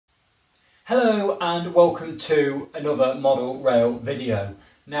Hello and welcome to another model rail video.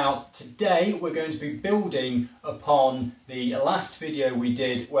 Now today we're going to be building upon the last video we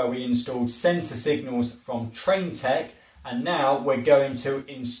did where we installed sensor signals from Traintec, and now we're going to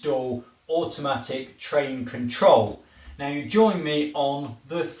install automatic train control. Now you join me on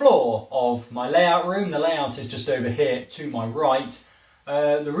the floor of my layout room. The layout is just over here to my right.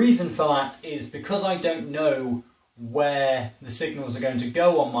 The reason for that is because I don't know where the signals are going to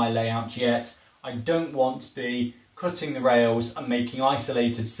go on my layout yet. I don't want to be cutting the rails and making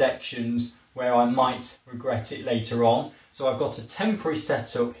isolated sections where I might regret it later on. So I've got a temporary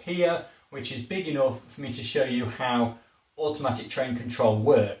setup here which is big enough for me to show you how automatic train control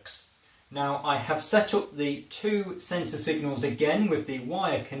works. Now I have set up the two sensor signals again with the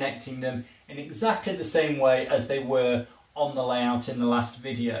wire connecting them in exactly the same way as they were on the layout in the last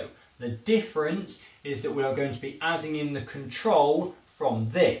video. The difference is that we are going to be adding in the control from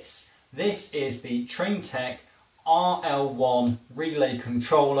this. This is the Traintec RL1 relay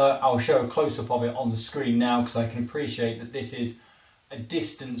controller. I'll show a close-up of it on the screen now because I can appreciate that this is a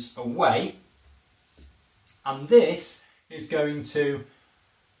distance away. And this is going to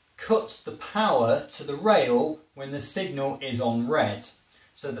cut the power to the rail when the signal is on red.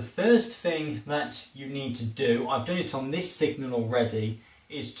 So the first thing that you need to do, I've done it on this signal already,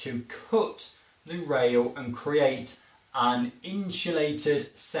 is to cut the rail and create an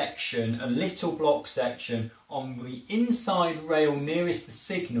insulated section, a little block section on the inside rail nearest the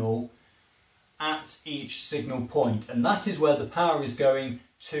signal at each signal point, and that is where the power is going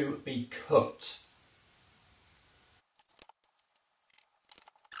to be cut.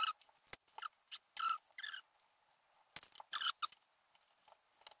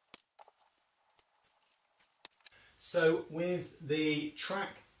 So with the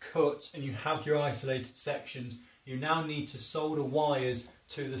track cut and you have your isolated sections, you now need to solder wires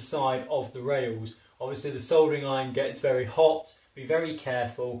to the side of the rails. Obviously the soldering iron gets very hot, be very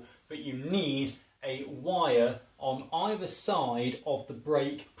careful, but you need a wire on either side of the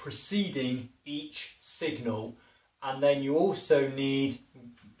break preceding each signal. And then you also need,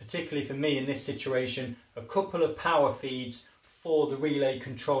 particularly for me in this situation, a couple of power feeds for the relay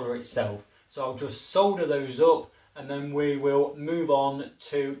controller itself. So I'll just solder those up and then we will move on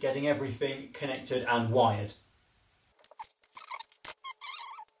to getting everything connected and wired.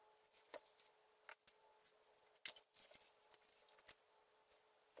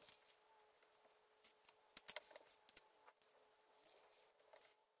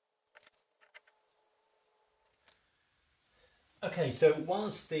 Okay, so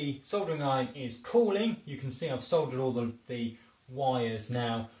whilst the soldering iron is cooling, you can see I've soldered all the wires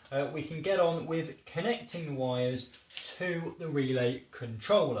now. We can get on with connecting the wires to the relay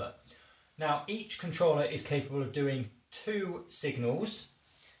controller. Now each controller is capable of doing two signals,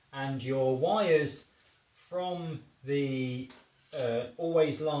 and your wires from the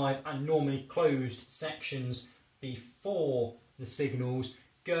always live and normally closed sections before the signals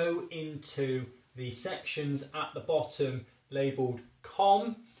go into the sections at the bottom labelled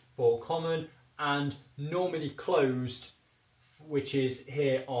COM for common and normally closed, which is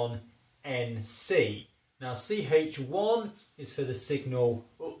here on NC. Now CH1 is for the signal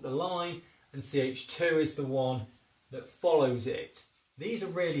up the line and CH2 is the one that follows it. These are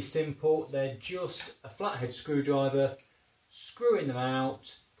really simple. They're just a flathead screwdriver, screwing them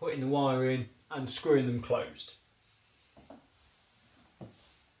out, putting the wire in and screwing them closed.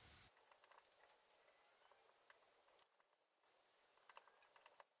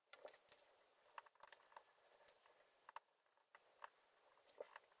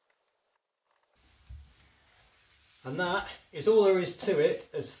 And that is all there is to it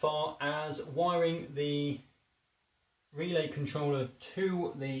as far as wiring the relay controller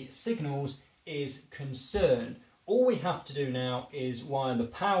to the signals is concerned. All we have to do now is wire the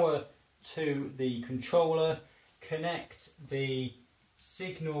power to the controller, connect the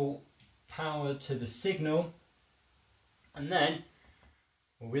signal power to the signal, and then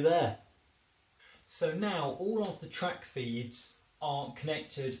we're there. So now all of the track feeds are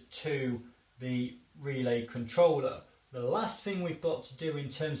connected to the relay controller. The last thing we've got to do in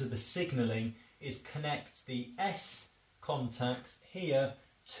terms of the signalling is connect the S contacts here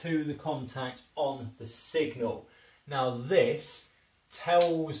to the contact on the signal. Now this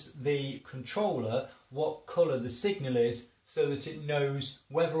tells the controller what colour the signal is so that it knows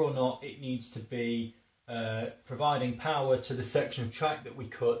whether or not it needs to be providing power to the section of track that we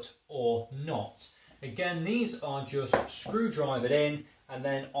cut or not. Again, these are just screwdrivered in, and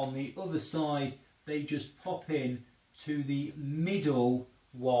then on the other side they just pop in to the middle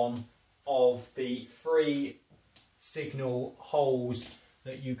one of the three signal holes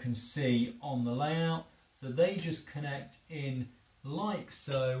that you can see on the layout. So they just connect in like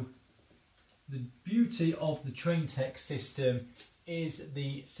so. The beauty of the Traintec system is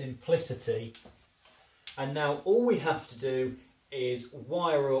the simplicity. And now all we have to do is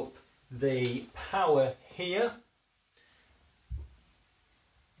wire up the power here.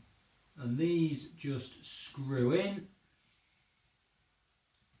 And these just screw in.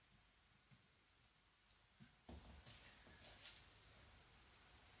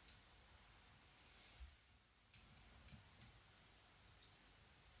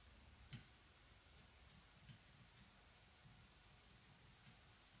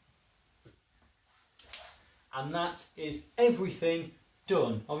 And that is everything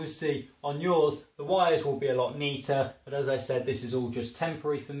done. Obviously on yours the wires will be a lot neater, but as I said, this is all just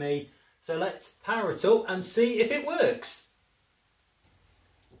temporary for me. So let's power it up and see if it works.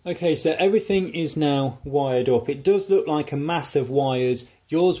 Okay, so everything is now wired up. It does look like a mass of wires.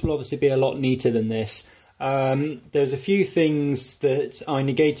 Yours will obviously be a lot neater than this. There's a few things that I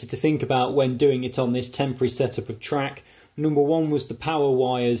negated to think about when doing it on this temporary setup of track. Number one was the power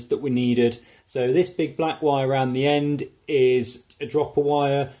wires that we needed. So this big black wire around the end is a dropper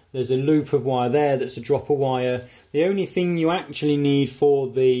wire. There's a loop of wire there that's a dropper wire. The only thing you actually need for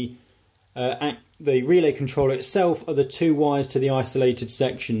the relay controller itself are the two wires to the isolated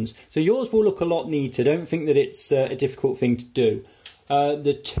sections. So yours will look a lot neater. Don't think that it's a difficult thing to do.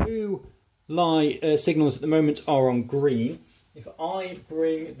 The two signals at the moment are on green. If I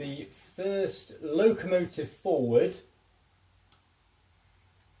bring the first locomotive forward,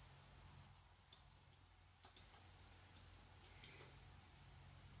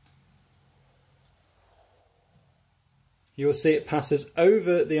 you'll see it passes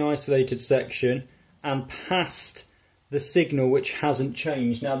over the isolated section and past the signal, which hasn't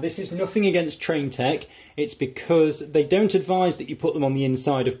changed. Now this is nothing against Traintec, it's because they don't advise that you put them on the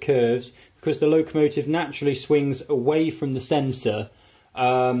inside of curves, because the locomotive naturally swings away from the sensor,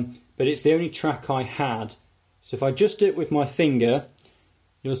 but it's the only track I had. So if I just do it with my finger,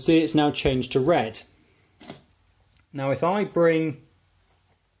 you'll see it's now changed to red. Now if I bring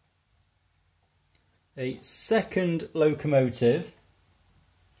a second locomotive,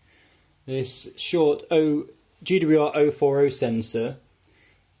 this short GWR 040 sensor,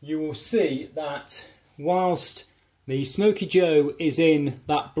 you will see that whilst the Smoky Joe is in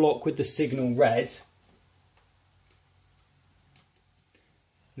that block with the signal red,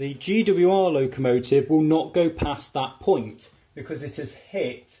 the GWR locomotive will not go past that point because it has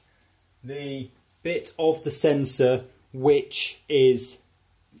hit the bit of the sensor which is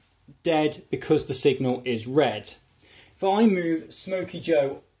dead because the signal is red. If I move Smoky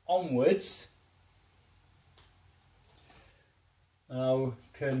Joe onwards, I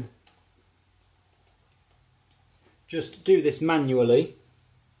can just do this manually.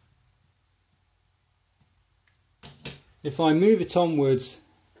 If I move it onwards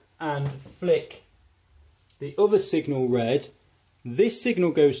and flick the other signal red, this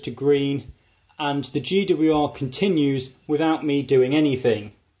signal goes to green and the GWR continues without me doing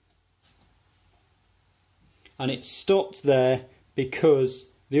anything. And it stopped there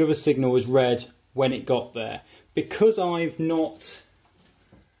because the other signal was red when it got there. Because I've not...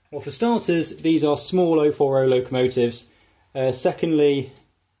 Well, for starters, these are small 040 locomotives. Secondly,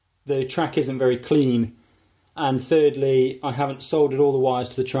 the track isn't very clean. And thirdly, I haven't soldered all the wires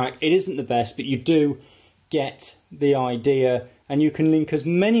to the track. It isn't the best, but you do get the idea. And you can link as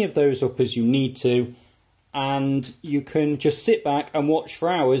many of those up as you need to. And you can just sit back and watch for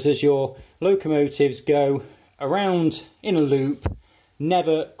hours as your locomotives go around in a loop,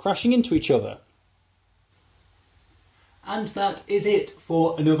 never crashing into each other. And that is it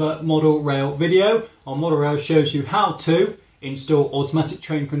for another model rail video. Our model rail shows you how to install automatic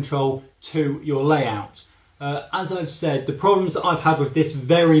train control to your layout. As I've said, the problems that I've had with this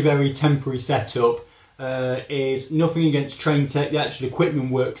very temporary setup is nothing against Traintec. The actual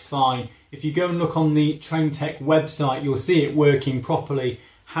equipment works fine. If you go and look on the Traintec website, you'll see it working properly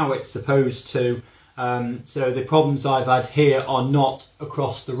how it's supposed to. So the problems I've had here are not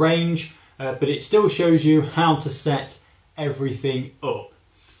across the range, but it still shows you how to set everything up.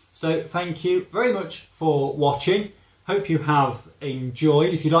 So thank you very much for watching. Hope you have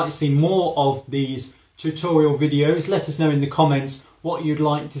enjoyed. If you'd like to see more of these tutorial videos, let us know in the comments what you'd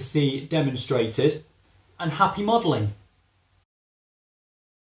like to see demonstrated. And happy modelling!